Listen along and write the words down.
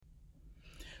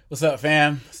What's up,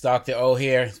 fam? It's Dr. O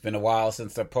here. It's been a while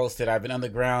since I posted. I've been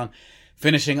underground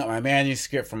finishing up my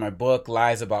manuscript for my book,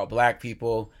 Lies About Black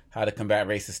People, How to Combat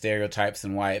Racist Stereotypes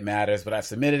and Why It Matters. But I've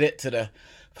submitted it to the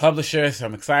publisher, so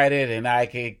I'm excited, and I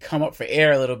can come up for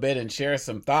air a little bit and share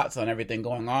some thoughts on everything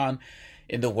going on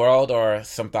in the world, or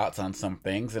some thoughts on some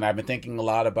things. And I've been thinking a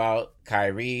lot about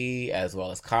Kyrie as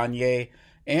well as Kanye,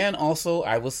 and also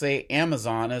I will say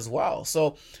Amazon as well.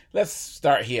 So let's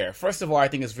start here. First of all, I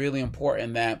think it's really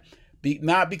important that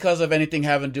not because of anything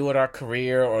having to do with our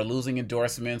career or losing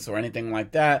endorsements or anything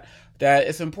like that, that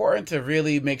it's important to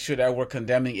really make sure that we're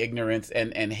condemning ignorance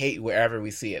and hate wherever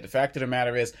we see it. The fact of the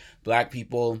matter is, black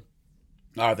people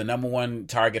are the number one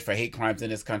target for hate crimes in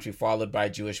this country, followed by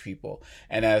Jewish people.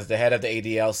 And as the head of the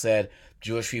ADL said,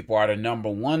 Jewish people are the number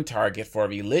one target for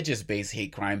religious-based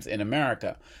hate crimes in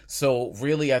America. So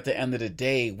really, at the end of the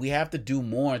day, we have to do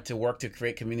more to work to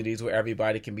create communities where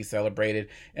everybody can be celebrated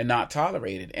and not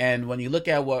tolerated. And when you look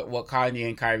at what Kanye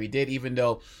and Kyrie did, even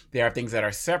though there are things that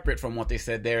are separate from what they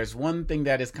said, there's one thing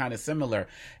that is kind of similar.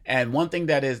 And one thing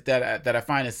that I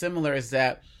find is similar is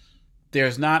that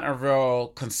there's not a real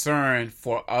concern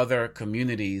for other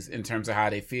communities in terms of how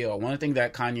they feel. One thing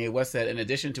that Kanye West said, in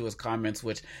addition to his comments,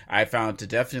 which I found to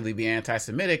definitely be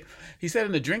anti-Semitic, he said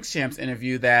in the Drinks Champs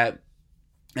interview that,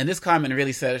 and this comment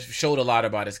really showed a lot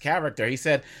about his character. He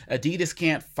said, Adidas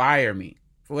can't fire me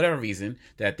for whatever reason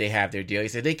that they have their deal. He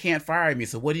said, they can't fire me,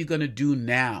 so what are you going to do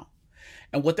now?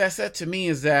 And what that said to me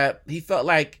is that he felt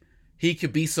like he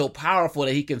could be so powerful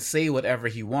that he can say whatever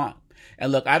he wants.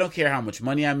 And look, I don't care how much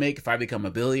money I make, if I become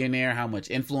a billionaire, how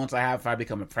much influence I have, if I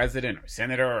become a president or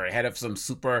senator or head of some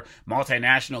super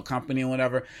multinational company or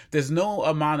whatever. There's no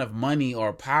amount of money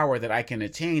or power that I can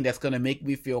attain that's going to make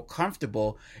me feel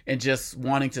comfortable in just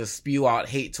wanting to spew out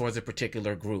hate towards a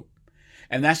particular group.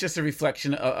 And that's just a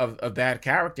reflection of bad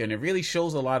character. And it really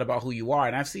shows a lot about who you are.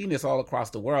 And I've seen this all across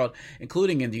the world,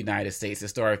 including in the United States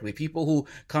historically. People who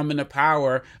come into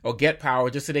power or get power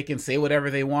just so they can say whatever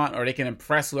they want, or they can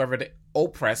oppress whoever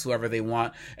they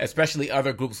want, especially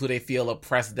other groups who they feel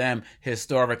oppress them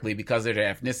historically because of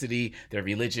their ethnicity, their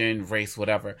religion, race,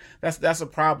 whatever. That's a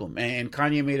problem. And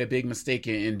Kanye made a big mistake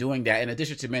in doing that, in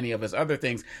addition to many of his other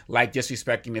things, like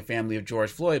disrespecting the family of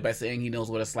George Floyd by saying he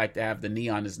knows what it's like to have the knee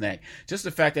on his neck. Just the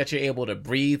fact that you're able to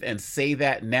breathe and say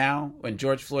that now when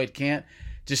George Floyd can't,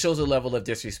 just shows a level of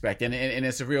disrespect. And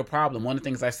it's a real problem. One of the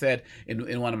things I said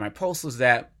in one of my posts was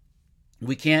that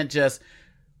we can't just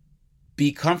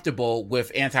be comfortable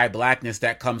with anti-blackness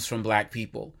that comes from black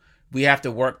people. We have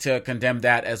to work to condemn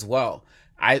that as well.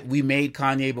 We made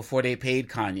Kanye before they paid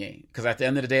Kanye, because at the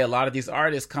end of the day, a lot of these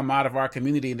artists come out of our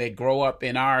community and they grow up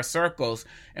in our circles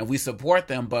and we support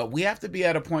them. But we have to be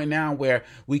at a point now where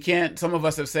we can't, some of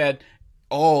us have said,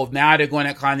 oh, now they're going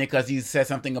at Kanye because he said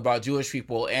something about Jewish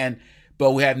people,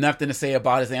 but we have nothing to say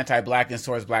about his anti-blackness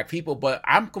towards black people. But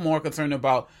I'm more concerned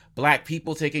about black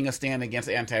people taking a stand against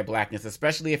anti-blackness,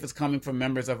 especially if it's coming from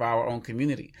members of our own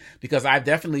community. Because I've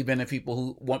definitely been the people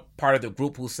who want part of the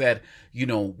group who said,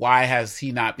 why has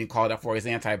he not been called up for his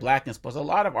anti-blackness? But a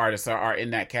lot of artists are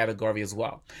in that category as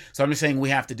well. So I'm just saying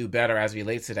we have to do better as it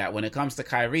relates to that. When it comes to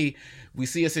Kyrie, we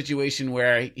see a situation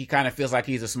where he kind of feels like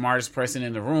he's the smartest person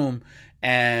in the room.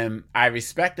 And I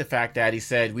respect the fact that he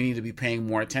said we need to be paying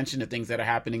more attention to things that are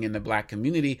happening in the black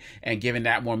community and giving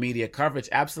that more media coverage.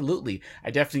 Absolutely. I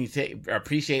definitely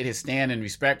appreciate his stand and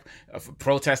respect for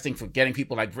protesting, for getting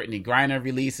people like Brittany Griner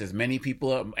released, as many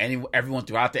people, everyone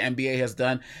throughout the NBA has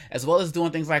done, as well as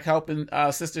doing things like helping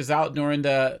sisters out during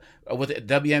with the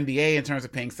WNBA in terms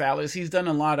of paying salaries. He's done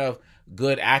a lot of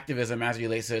good activism as it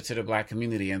relates to the black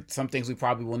community, and some things we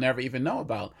probably will never even know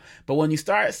about. But when you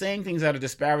start saying things that are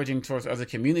disparaging towards other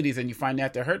communities and you find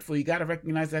that they're hurtful, you got to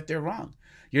recognize that they're wrong.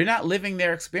 You're not living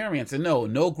their experience. And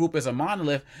no group is a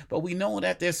monolith, but we know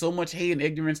that there's so much hate and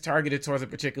ignorance targeted towards a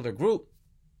particular group,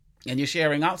 and you're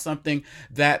sharing out something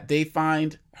that they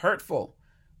find hurtful.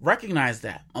 Recognize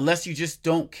that, unless you just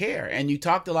don't care. And you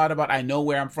talked a lot about, I know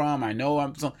where I'm from.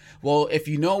 Well, if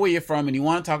you know where you're from and you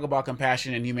want to talk about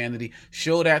compassion and humanity,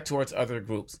 show that towards other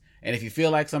groups. And if you feel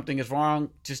like something is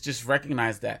wrong, just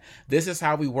recognize that. This is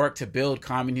how we work to build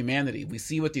common humanity. We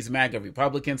see with these MAGA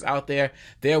Republicans out there,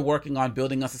 they're working on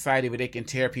building a society where they can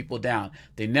tear people down.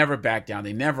 They never back down.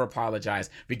 They never apologize,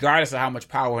 regardless of how much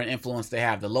power and influence they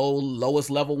have. The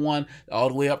lowest level one, all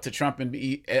the way up to Trump,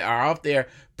 are out there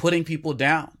putting people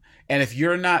down. And if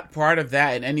you're not part of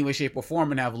that in any way, shape, or form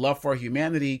and have love for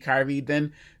humanity, Kyrie,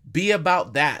 then be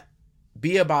about that.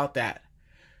 Be about that.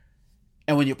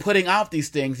 And when you're putting out these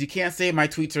things, you can't say my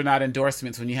tweets are not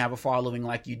endorsements when you have a following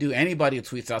like you do. Anybody who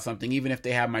tweets out something, even if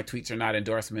they have my tweets are not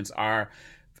endorsements, are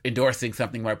endorsing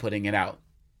something by putting it out.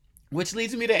 which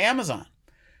leads me to Amazon.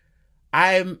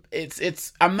 I'm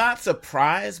not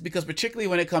surprised, because particularly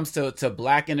when it comes to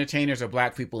black entertainers or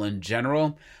black people in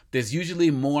general, there's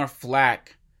usually more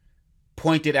flack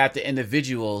pointed at the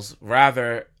individuals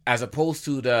rather as opposed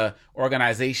to the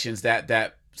organizations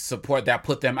that support, that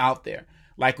put them out there.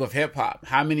 Like with hip hop,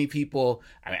 how many people,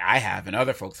 I mean, I have and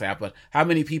other folks have, but how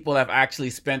many people have actually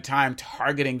spent time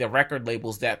targeting the record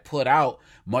labels that put out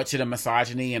much of the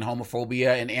misogyny and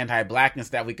homophobia and anti-blackness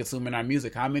that we consume in our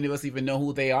music? How many of us even know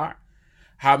who they are?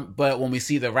 But when we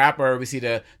see the rapper, we see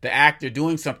the actor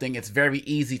doing something, it's very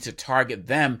easy to target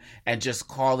them and just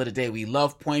call it a day. We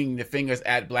love pointing the fingers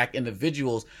at black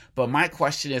individuals. But my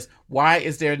question is, why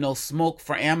is there no smoke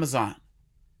for Amazon?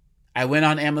 I went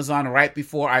on Amazon right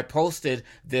before I posted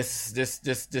this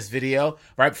video,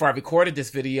 right before I recorded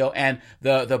this video, and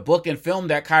the book and film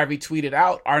that Kyrie tweeted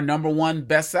out are #1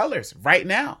 bestsellers right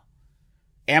now.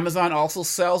 Amazon also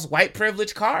sells white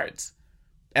privilege cards,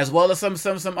 as well as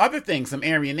some other things, some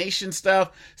Aryan Nation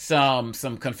stuff, some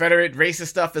Confederate racist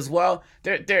stuff as well.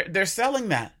 They're selling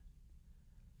that.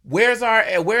 Where's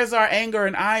our anger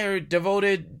and ire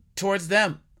devoted towards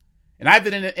them? And I've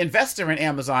been an investor in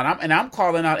Amazon, I'm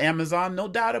calling out Amazon, no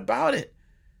doubt about it.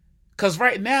 Because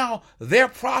right now, they're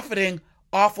profiting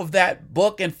off of that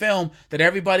book and film that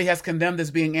everybody has condemned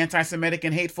as being anti-Semitic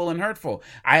and hateful and hurtful.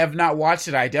 I have not watched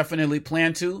it. I definitely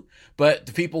plan to. But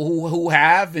the people who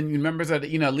have, and members of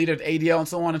the, leader of the ADL and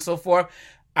so on and so forth,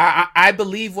 I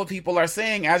believe what people are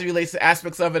saying as it relates to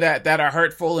aspects of it that are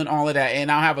hurtful and all of that.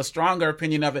 And I'll have a stronger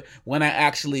opinion of it when I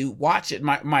actually watch it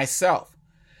myself.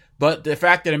 But the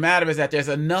fact of the matter is that there's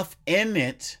enough in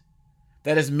it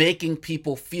that is making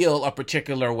people feel a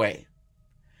particular way.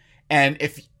 And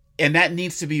that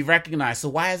needs to be recognized. So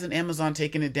why isn't Amazon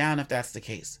taking it down if that's the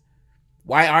case?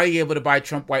 Why are you able to buy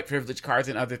Trump white privilege cards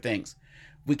and other things?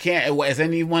 We can't. Is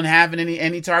anyone having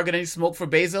any target, any smoke for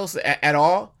Bezos at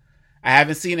all? I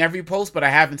haven't seen every post, but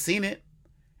I haven't seen it.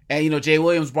 And, Jay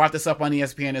Williams brought this up on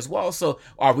ESPN as well. So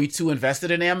are we too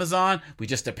invested in Amazon? We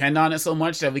just depend on it so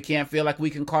much that we can't feel like we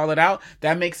can call it out?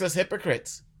 That makes us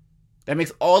hypocrites. That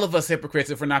makes all of us hypocrites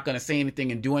if we're not going to say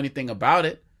anything and do anything about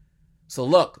it. So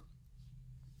look,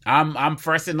 I'm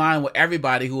first in line with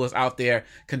everybody who is out there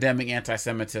condemning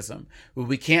anti-Semitism.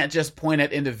 We can't just point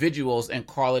at individuals and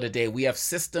call it a day. We have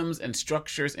systems and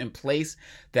structures in place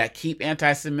that keep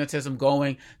anti-Semitism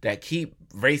going, that keep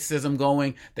racism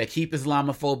going, that keep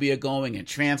Islamophobia going, and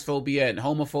transphobia and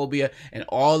homophobia and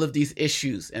all of these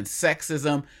issues and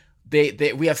sexism.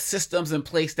 We have systems in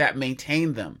place that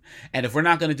maintain them. And if we're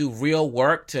not going to do real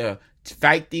work to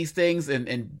fight these things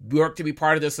and work to be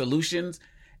part of the solutions,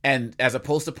 and as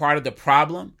opposed to part of the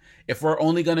problem, if we're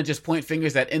only going to just point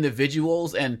fingers at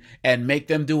individuals and make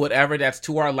them do whatever that's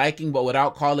to our liking, but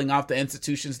without calling out the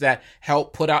institutions that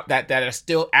help put out that are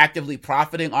still actively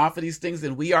profiting off of these things,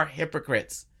 then we are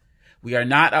hypocrites. We are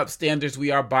not upstanders. We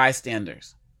are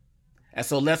bystanders. And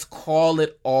so let's call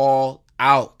it all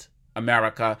out,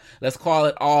 America. Let's call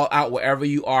it all out wherever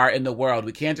you are in the world.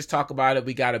 We can't just talk about it.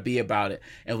 We got to be about it.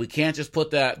 And we can't just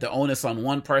put the onus on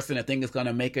one person and think it's going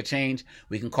to make a change.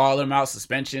 We can call them out,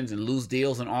 suspensions and lose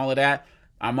deals and all of that.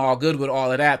 I'm all good with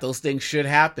all of that. Those things should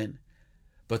happen.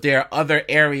 But there are other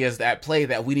areas that play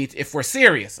that we need to, if we're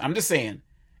serious, I'm just saying,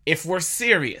 if we're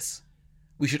serious,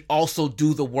 we should also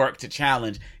do the work to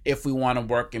challenge if we want to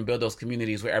work and build those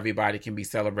communities where everybody can be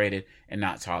celebrated and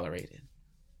not tolerated.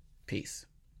 Peace.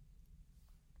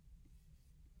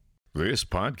 This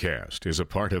podcast is a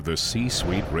part of the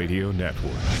C-Suite Radio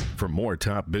Network. For more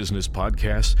top business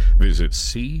podcasts, visit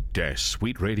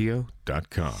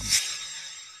c-suiteradio.com.